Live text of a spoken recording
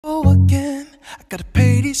I gotta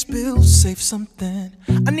pay these bills, save something.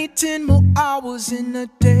 I need 10 more hours in a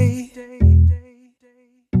day.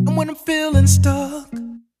 And when I'm feeling stuck,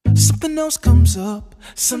 something else comes up.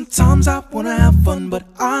 Sometimes I wanna have fun, but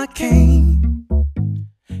I can't.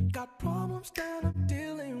 Got problems that I'm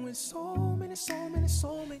dealing with, so many.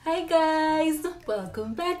 Hi guys,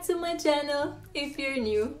 welcome back to my channel. If you're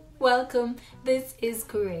new, welcome. This is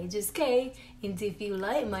Courageous K, and if you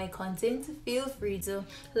like my content, feel free to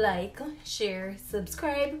like, share,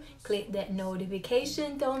 subscribe, click that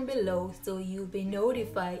notification down below so you'll be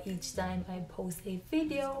notified each time I post a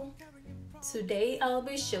video. Today I'll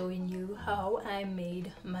be showing you how I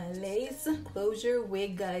made my lace closure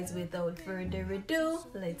wig, guys. Without further ado,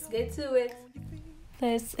 let's get to it.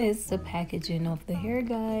 This is the packaging of the hair,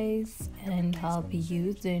 guys, and I'll be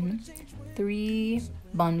using 3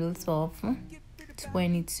 bundles of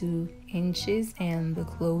 22 inches and the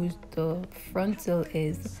frontal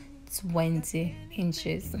is 20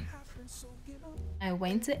 inches. I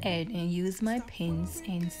went ahead and used my pins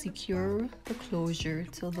and secure the closure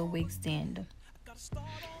to the wig stand.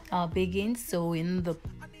 I'll begin sewing the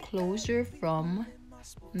closure from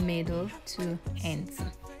middle to ends.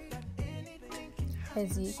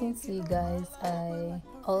 As you can see, guys, I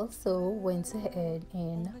also went ahead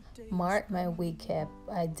and marked my wig cap.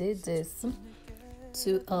 I did this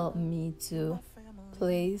to help me to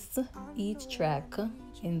place each track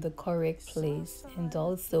in the correct place and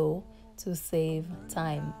also to save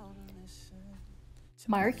time.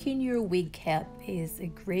 Marking your wig cap is a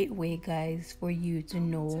great way, guys, for you to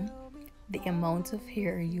know the amount of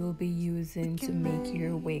hair you'll be using to make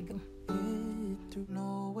your wig.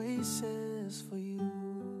 For you.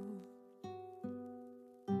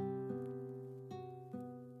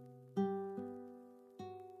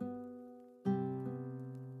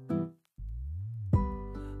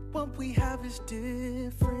 What we have is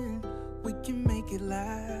different, we can make it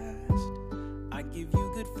last. I give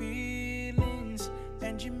you good feelings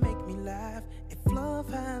and you make me laugh. If love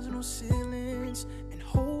has no ceilings and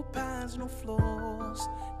hope has no flaws,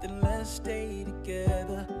 then let's stay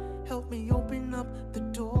together. Help me open up the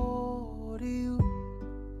door to you.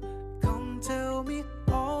 Come tell me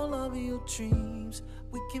all of your dreams,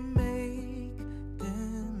 we can make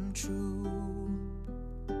them true.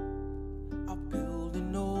 I'll build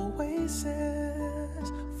an oasis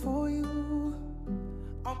for you.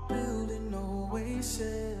 I'll build an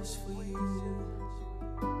oasis for you.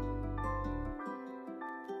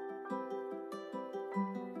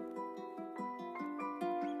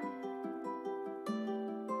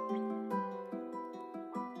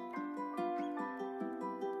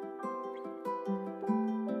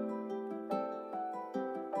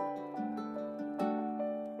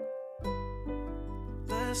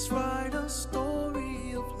 Let's write a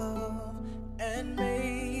story of love and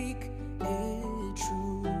make it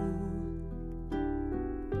true.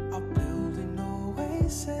 I'll build an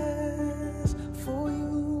oasis for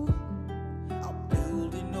you. I'll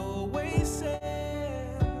build an oasis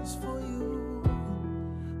for you.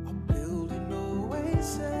 I'll build an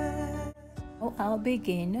oasis. I'll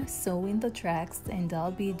begin sewing the tracks and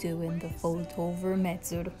I'll be doing the fold over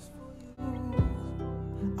method.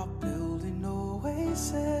 I'll build an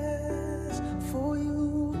oasis for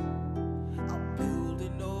you. I'll build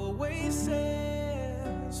an oasis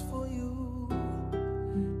for you.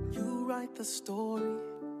 You write the story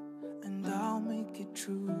and I'll make it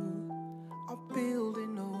true. I'll build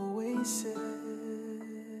an oasis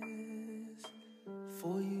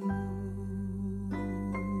for you.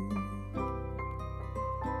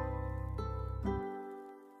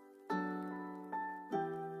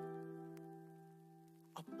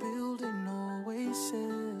 Build an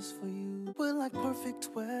oasis for you. We're like perfect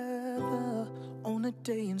weather on a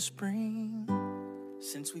day in spring.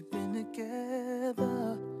 Since we've been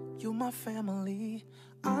together, you're my family.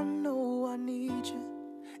 I know I need you.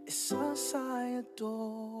 It's us I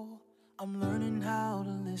adore. I'm learning how to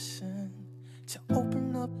listen, to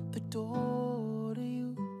open up the door to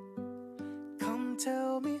you. Come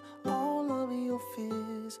tell me all of your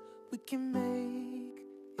fears, we can make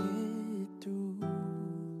it through.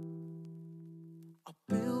 I'll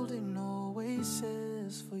build an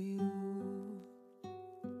oasis for you.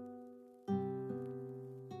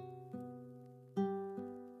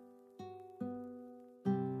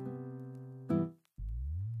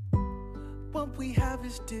 What we have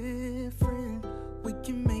is different, we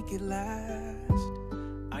can make it last.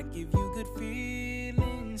 I give you good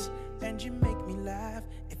feelings and you make me laugh.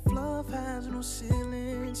 If love has no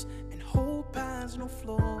ceilings and hope has no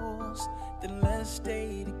flaws, then let's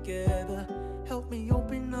stay together. Help me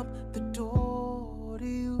open up the door to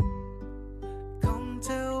you. Come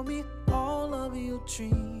tell me all of your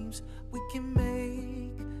dreams, we can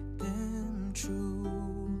make them true.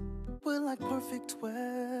 We're like perfect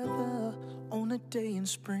weather on a day in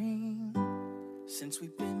spring. Since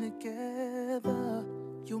we've been together,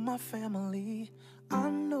 you're my family. I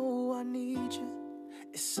know I need you,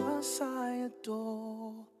 it's us I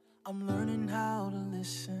adore. I'm learning how to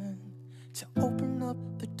listen, to open up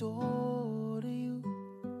the door to you.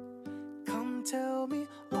 Come tell me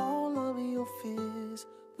all of your fears,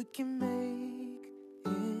 we can make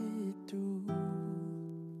it through.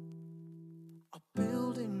 I'll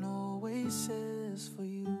build an oasis for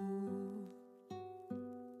you.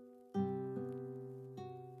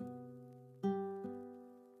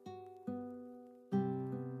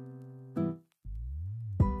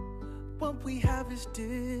 What we have is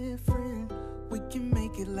different, we can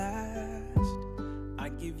make it last. I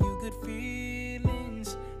give you good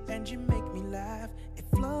feelings and you make me laugh. If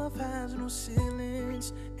love has no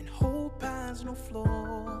ceilings and hope has no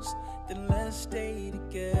flaws, then let's stay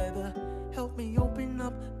together. Help me open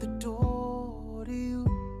up the door to you.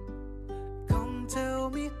 Come tell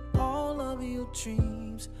me all of your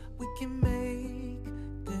dreams, we can make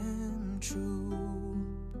them true.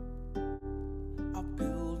 I'll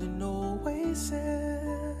build an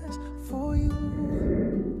oasis for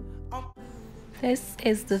you. This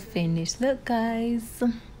is the finished look, guys.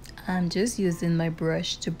 I'm just using my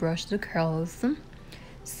brush to brush the curls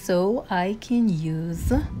so I can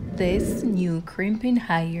use this new crimping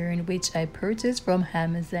iron which I purchased from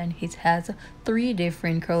Amazon. It has 3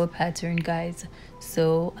 different curl pattern, guys,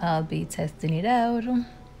 so I'll be testing it out.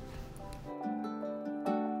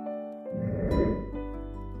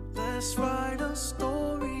 Let's write a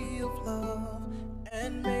story of love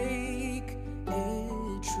and make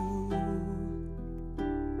it true.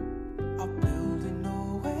 I'll build an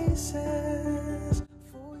oasis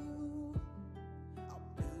for you. I'll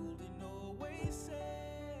build an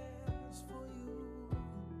oasis for you.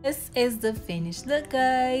 This is the finished look,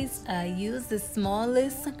 guys. I used the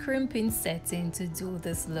smallest crimping setting to do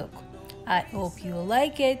this look. I hope you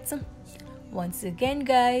like it. Once again,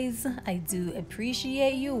 guys, I do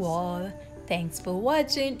appreciate you all. Thanks for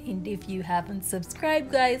watching, and if you haven't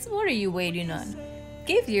subscribed, guys, what are you waiting on?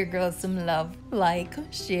 Give your girl some love, like,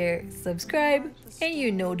 share, subscribe,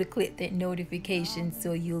 and to click that notification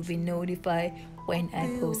so you'll be notified when I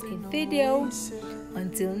post a video.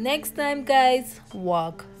 Until next time, guys,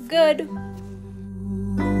 walk good.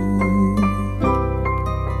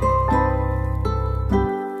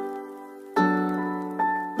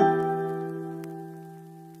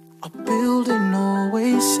 I'll build an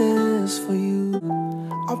oasis for you.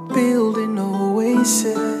 I'll build an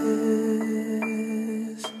oasis.